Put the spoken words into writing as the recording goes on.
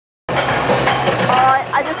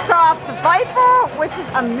I just got off the Viper, which is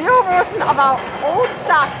a mirror version of our old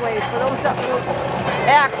Shockwave for those that were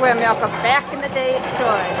at America back in the day. It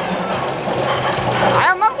should.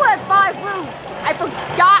 I remember it had 5 roofs. I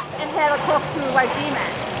forgot it had a corkscrew like Demon.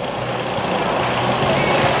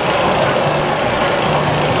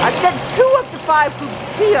 I did 2 of the 5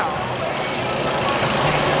 roofs here.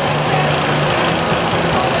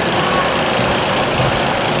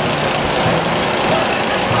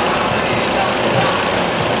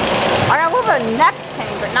 I got a little bit of neck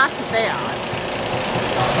pain, but not too bad.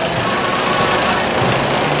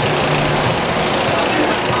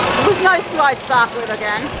 It was nice to ride Shockwave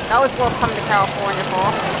again. That was worth coming to California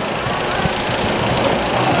for.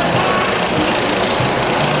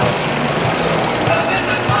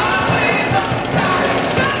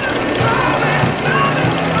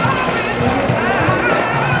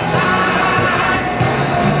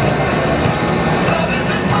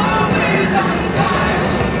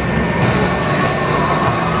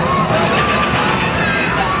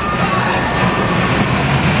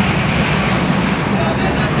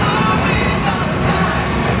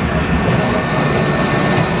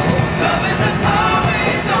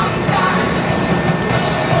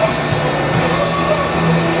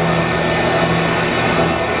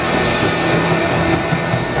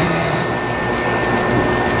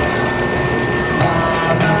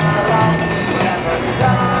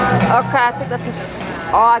 Okay, I think that's just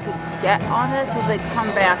all I could get on this as they come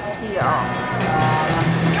back here.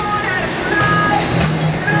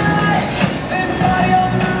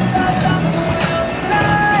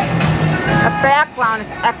 The background is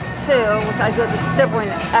X2, which I did the sibling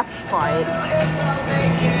X fight.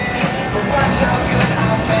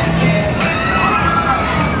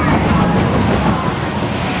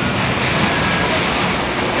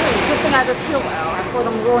 Good thing I had a fuel well. I saw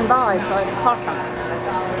them going by, so I parked them.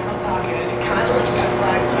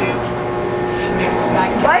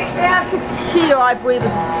 Right after here, I believe,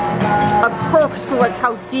 is a corkscrew like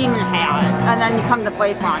how Demon had, and then you come to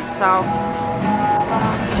brake on. So,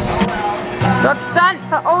 to extent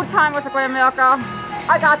the old timers of Great America,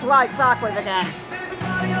 I got to ride Shockwave again.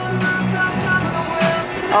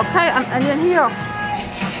 Okay, I'm ending here.